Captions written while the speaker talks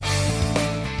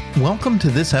Welcome to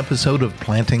this episode of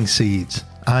Planting Seeds.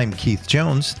 I'm Keith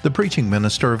Jones, the preaching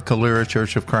minister of Calera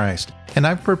Church of Christ, and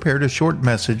I've prepared a short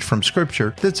message from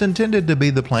Scripture that's intended to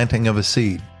be the planting of a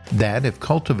seed that, if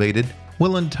cultivated,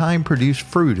 will in time produce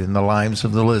fruit in the lives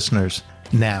of the listeners.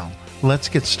 Now, let's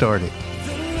get started.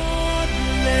 The Lord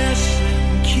bless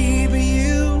and keep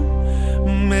you.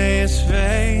 May His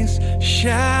face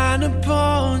shine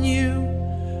upon you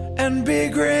and be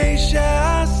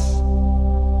gracious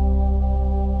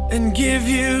and give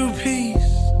you peace.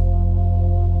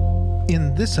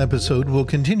 In this episode, we'll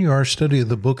continue our study of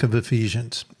the book of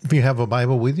Ephesians. If you have a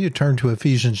Bible with you, turn to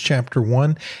Ephesians chapter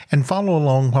 1 and follow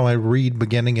along while I read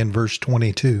beginning in verse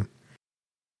 22.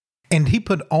 And he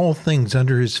put all things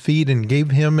under his feet and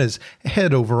gave him as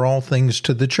head over all things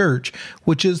to the church,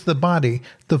 which is the body,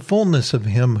 the fullness of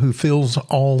him who fills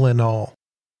all in all.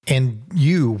 And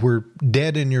you were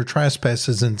dead in your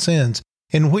trespasses and sins,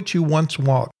 in which you once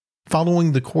walked,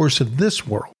 following the course of this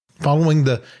world, following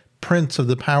the prince of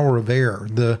the power of air,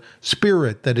 the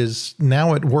spirit that is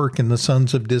now at work in the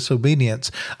sons of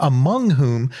disobedience, among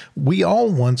whom we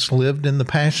all once lived in the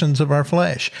passions of our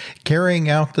flesh, carrying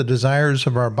out the desires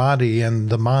of our body and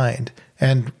the mind,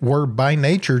 and were by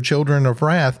nature children of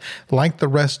wrath like the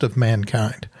rest of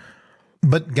mankind.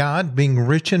 But God, being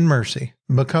rich in mercy,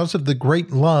 because of the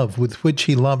great love with which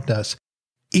He loved us,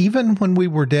 even when we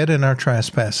were dead in our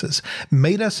trespasses,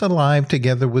 made us alive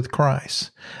together with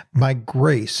Christ. By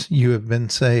grace you have been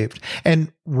saved,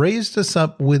 and raised us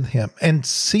up with Him, and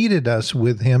seated us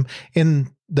with Him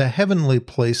in the heavenly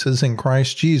places in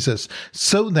Christ Jesus,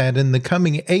 so that in the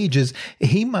coming ages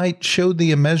He might show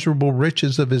the immeasurable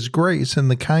riches of His grace and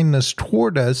the kindness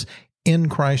toward us in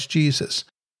Christ Jesus.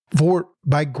 For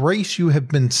by grace you have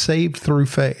been saved through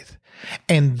faith.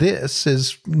 And this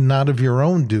is not of your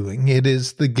own doing. It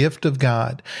is the gift of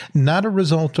God, not a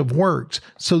result of works,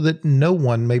 so that no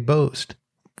one may boast.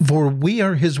 For we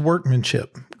are His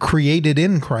workmanship, created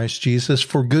in Christ Jesus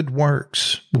for good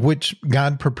works, which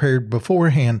God prepared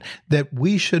beforehand that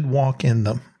we should walk in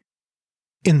them.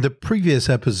 In the previous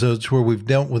episodes where we've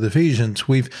dealt with Ephesians,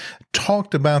 we've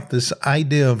talked about this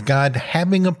idea of God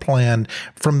having a plan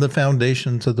from the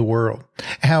foundations of the world,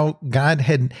 how God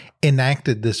had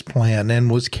enacted this plan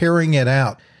and was carrying it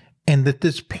out, and that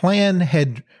this plan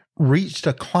had reached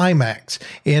a climax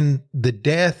in the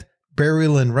death,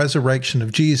 burial, and resurrection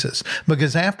of Jesus.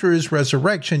 Because after His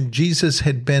resurrection, Jesus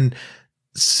had been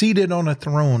seated on a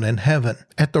throne in heaven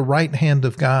at the right hand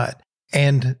of God.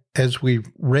 And as we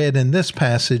read in this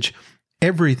passage,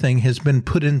 everything has been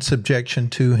put in subjection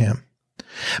to Him.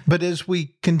 But as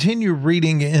we continue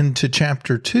reading into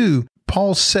chapter 2,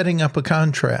 Paul's setting up a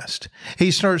contrast. He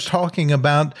starts talking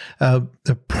about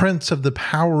the prince of the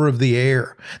power of the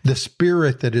air, the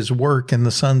spirit that is work in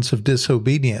the sons of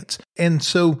disobedience. And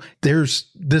so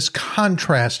there's this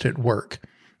contrast at work.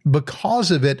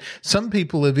 Because of it, some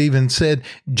people have even said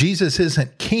Jesus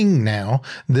isn't king now.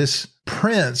 This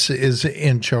prince is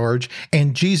in charge,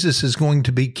 and Jesus is going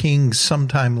to be king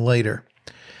sometime later.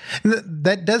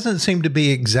 That doesn't seem to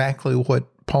be exactly what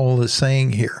Paul is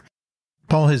saying here.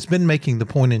 Paul has been making the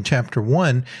point in chapter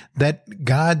 1 that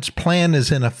God's plan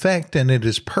is in effect, and it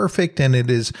is perfect, and it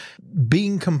is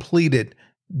being completed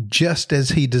just as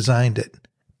He designed it.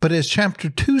 But as chapter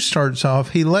 2 starts off,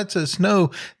 he lets us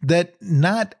know that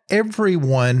not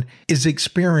everyone is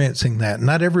experiencing that.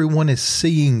 Not everyone is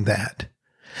seeing that.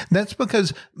 That's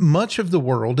because much of the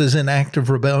world is in active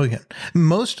rebellion.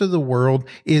 Most of the world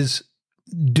is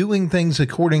doing things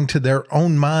according to their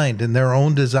own mind and their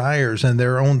own desires and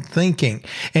their own thinking,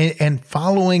 and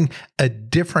following a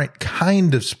different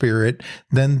kind of spirit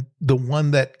than the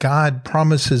one that God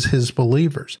promises His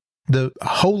believers, the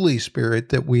Holy Spirit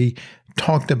that we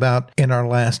talked about in our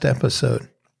last episode.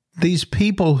 These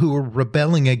people who are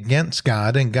rebelling against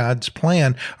God and God's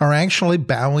plan are actually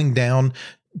bowing down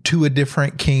to a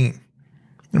different king.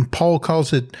 And Paul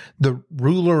calls it the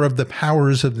ruler of the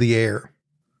powers of the air.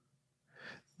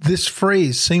 This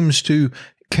phrase seems to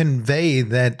convey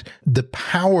that the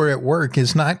power at work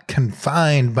is not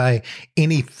confined by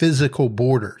any physical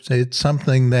borders. It's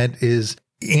something that is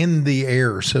in the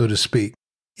air, so to speak.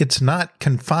 It's not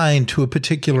confined to a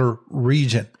particular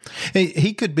region.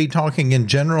 He could be talking in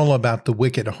general about the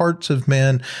wicked hearts of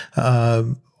men,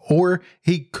 or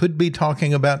he could be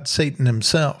talking about Satan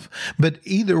himself. But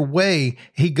either way,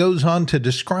 he goes on to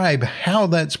describe how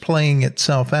that's playing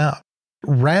itself out.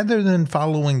 Rather than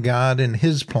following God and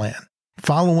His plan,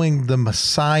 following the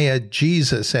Messiah,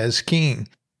 Jesus, as king,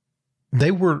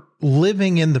 they were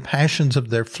living in the passions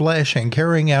of their flesh and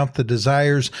carrying out the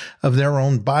desires of their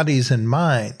own bodies and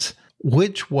minds,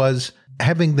 which was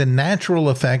having the natural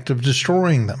effect of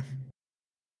destroying them.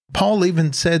 Paul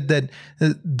even said that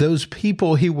those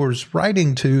people he was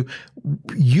writing to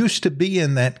used to be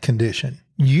in that condition,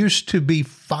 used to be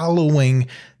following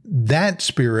that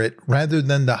Spirit rather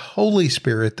than the Holy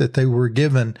Spirit that they were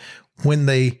given when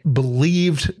they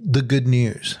believed the good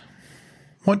news.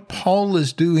 What Paul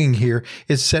is doing here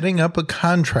is setting up a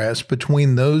contrast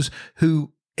between those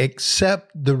who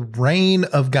accept the reign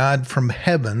of God from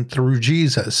heaven through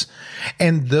Jesus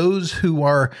and those who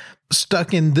are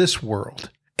stuck in this world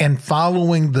and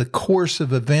following the course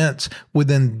of events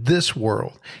within this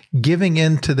world, giving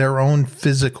in to their own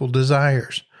physical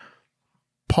desires.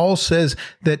 Paul says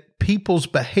that people's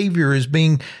behavior is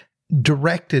being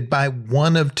directed by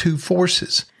one of two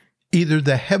forces, either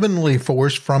the heavenly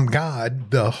force from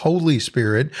God, the Holy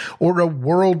Spirit, or a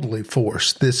worldly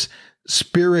force, this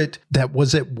spirit that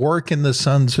was at work in the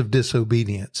sons of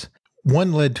disobedience.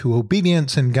 One led to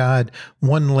obedience in God,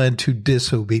 one led to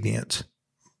disobedience.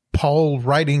 Paul,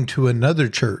 writing to another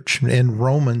church in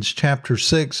Romans chapter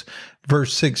 6,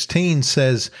 verse 16,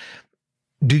 says,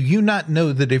 "Do you not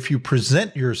know that if you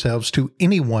present yourselves to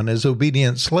anyone as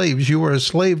obedient slaves, you are a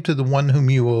slave to the one whom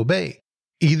you obey,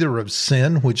 either of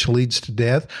sin, which leads to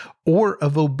death, or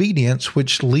of obedience,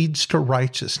 which leads to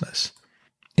righteousness?"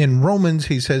 In Romans,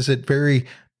 he says it very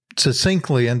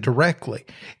succinctly and directly.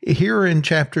 Here in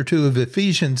chapter 2 of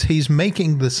Ephesians, he's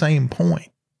making the same point.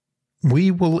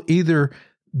 We will either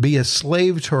be a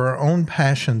slave to our own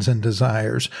passions and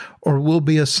desires, or we'll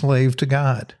be a slave to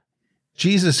God.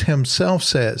 Jesus himself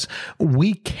says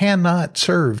we cannot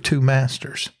serve two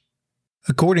masters.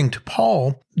 According to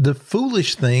Paul, the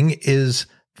foolish thing is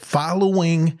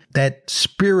following that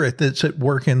spirit that's at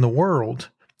work in the world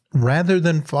rather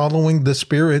than following the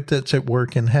Spirit that's at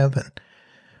work in heaven.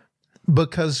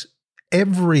 Because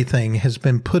everything has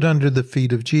been put under the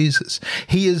feet of Jesus.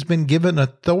 He has been given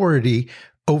authority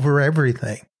over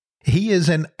everything. He is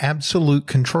in absolute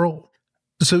control.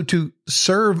 So to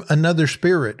serve another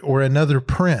spirit or another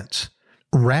prince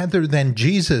rather than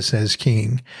Jesus as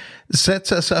king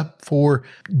sets us up for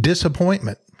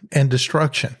disappointment and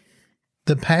destruction.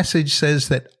 The passage says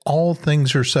that all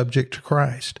things are subject to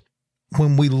Christ.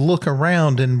 When we look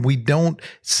around and we don't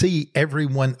see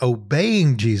everyone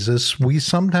obeying Jesus, we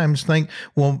sometimes think,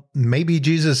 well, maybe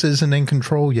Jesus isn't in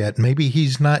control yet. Maybe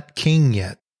he's not king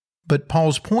yet. But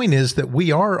Paul's point is that we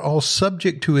are all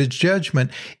subject to his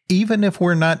judgment, even if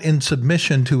we're not in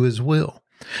submission to his will.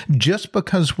 Just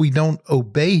because we don't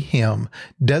obey him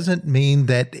doesn't mean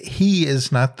that he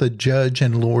is not the judge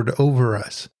and Lord over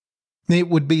us. It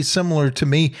would be similar to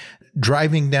me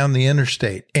driving down the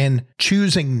interstate and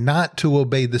choosing not to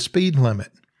obey the speed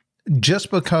limit. Just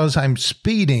because I'm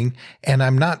speeding and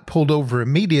I'm not pulled over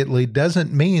immediately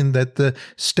doesn't mean that the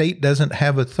state doesn't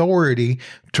have authority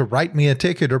to write me a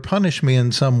ticket or punish me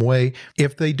in some way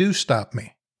if they do stop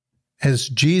me. As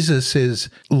Jesus is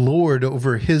Lord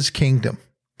over his kingdom,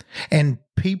 and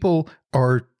people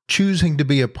are choosing to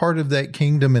be a part of that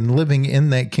kingdom and living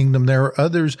in that kingdom, there are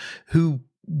others who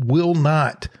will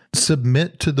not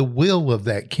submit to the will of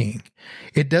that king.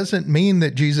 It doesn't mean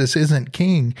that Jesus isn't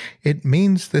king. It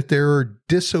means that there are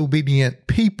disobedient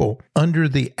people under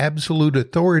the absolute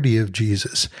authority of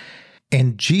Jesus,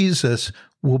 and Jesus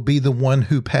will be the one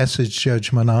who passes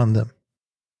judgment on them.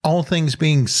 All things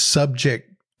being subject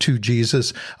to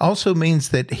Jesus also means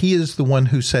that he is the one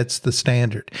who sets the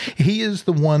standard. He is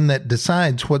the one that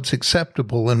decides what's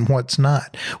acceptable and what's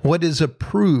not, what is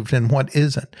approved and what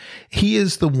isn't. He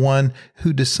is the one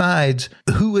who decides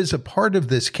who is a part of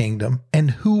this kingdom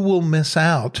and who will miss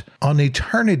out on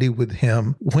eternity with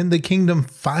him when the kingdom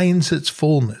finds its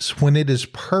fullness, when it is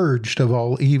purged of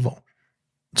all evil.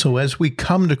 So as we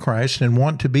come to Christ and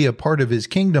want to be a part of his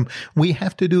kingdom, we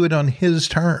have to do it on his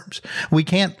terms. We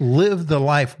can't live the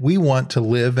life we want to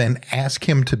live and ask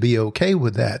him to be okay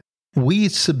with that. We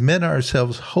submit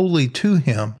ourselves wholly to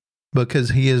him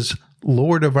because he is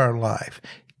Lord of our life,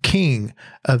 king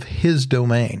of his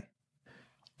domain.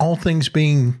 All things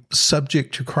being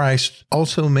subject to Christ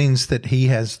also means that he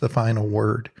has the final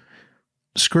word.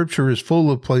 Scripture is full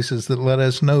of places that let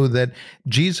us know that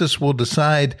Jesus will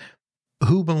decide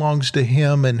who belongs to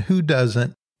him and who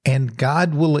doesn't, and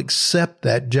God will accept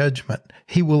that judgment.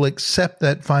 He will accept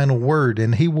that final word,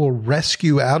 and he will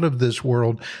rescue out of this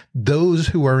world those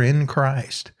who are in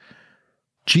Christ.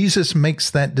 Jesus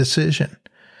makes that decision.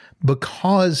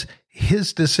 Because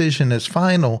his decision is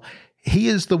final, he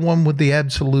is the one with the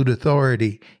absolute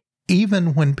authority,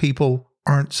 even when people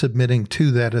aren't submitting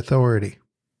to that authority.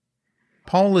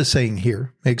 Paul is saying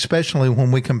here, especially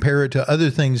when we compare it to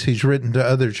other things he's written to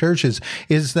other churches,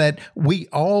 is that we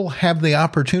all have the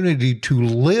opportunity to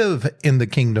live in the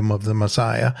kingdom of the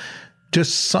Messiah.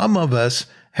 Just some of us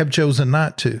have chosen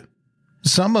not to.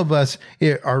 Some of us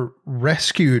are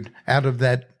rescued out of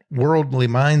that worldly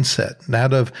mindset,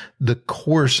 out of the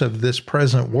course of this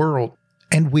present world.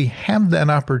 And we have that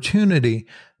opportunity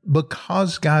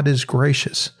because God is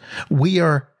gracious. We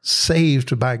are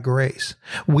saved by grace.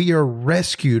 We are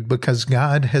rescued because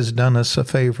God has done us a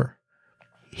favor.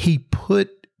 He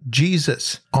put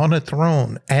Jesus on a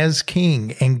throne as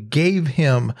king and gave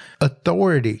him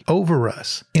authority over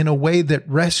us in a way that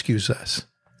rescues us.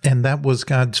 And that was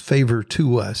God's favor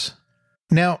to us.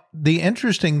 Now, the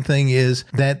interesting thing is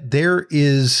that there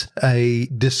is a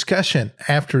discussion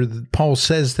after Paul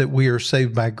says that we are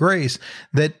saved by grace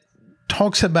that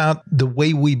talks about the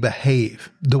way we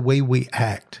behave, the way we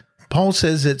act. Paul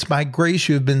says it's by grace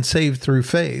you have been saved through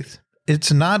faith.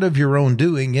 It's not of your own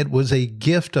doing. It was a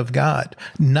gift of God,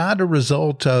 not a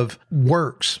result of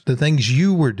works, the things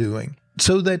you were doing,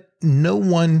 so that no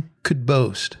one could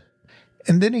boast.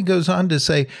 And then he goes on to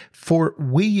say, for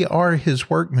we are his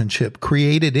workmanship,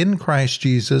 created in Christ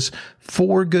Jesus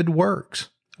for good works,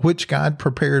 which God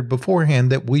prepared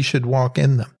beforehand that we should walk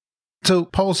in them. So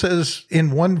Paul says in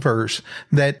one verse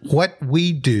that what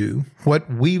we do, what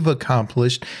we've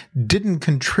accomplished, didn't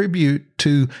contribute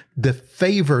to the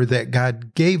favor that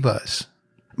God gave us.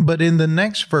 But in the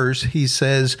next verse, he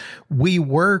says, we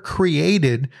were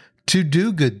created to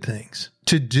do good things,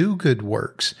 to do good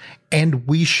works, and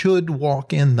we should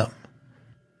walk in them.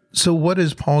 So what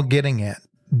is Paul getting at?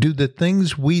 Do the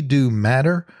things we do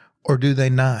matter or do they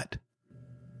not?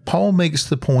 Paul makes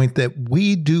the point that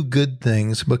we do good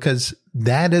things because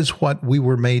that is what we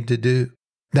were made to do.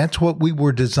 That's what we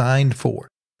were designed for.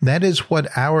 That is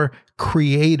what our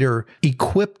Creator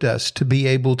equipped us to be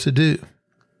able to do.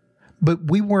 But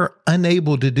we were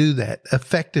unable to do that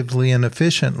effectively and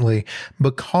efficiently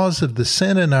because of the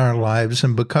sin in our lives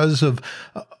and because of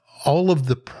all of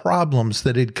the problems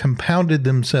that had compounded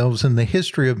themselves in the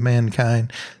history of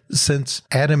mankind since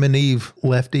Adam and Eve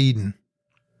left Eden.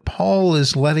 Paul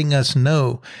is letting us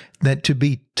know that to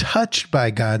be touched by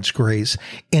God's grace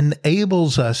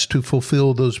enables us to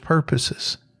fulfill those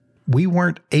purposes. We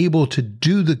weren't able to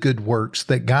do the good works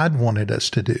that God wanted us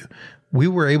to do. We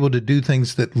were able to do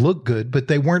things that look good, but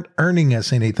they weren't earning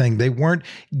us anything. They weren't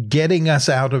getting us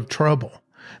out of trouble.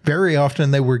 Very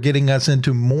often they were getting us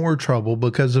into more trouble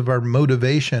because of our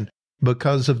motivation,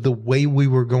 because of the way we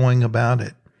were going about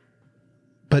it.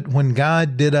 But when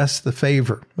God did us the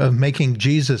favor of making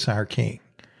Jesus our king,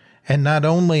 and not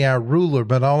only our ruler,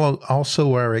 but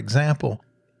also our example,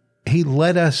 he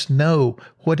let us know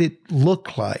what it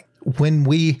looked like when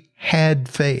we had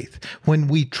faith, when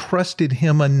we trusted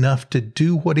him enough to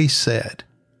do what he said.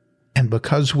 And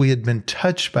because we had been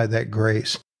touched by that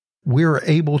grace, we're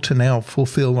able to now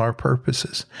fulfill our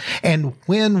purposes. And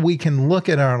when we can look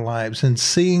at our lives and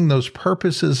seeing those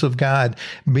purposes of God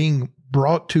being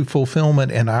brought to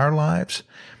fulfillment in our lives,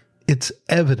 it's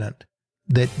evident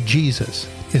that Jesus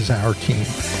is our King.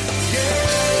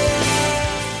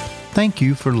 Thank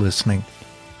you for listening.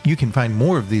 You can find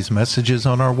more of these messages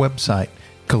on our website,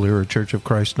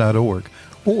 CaleraChurchOfChrist.org,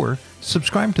 or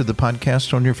subscribe to the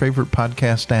podcast on your favorite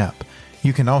podcast app.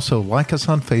 You can also like us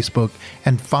on Facebook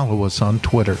and follow us on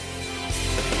Twitter.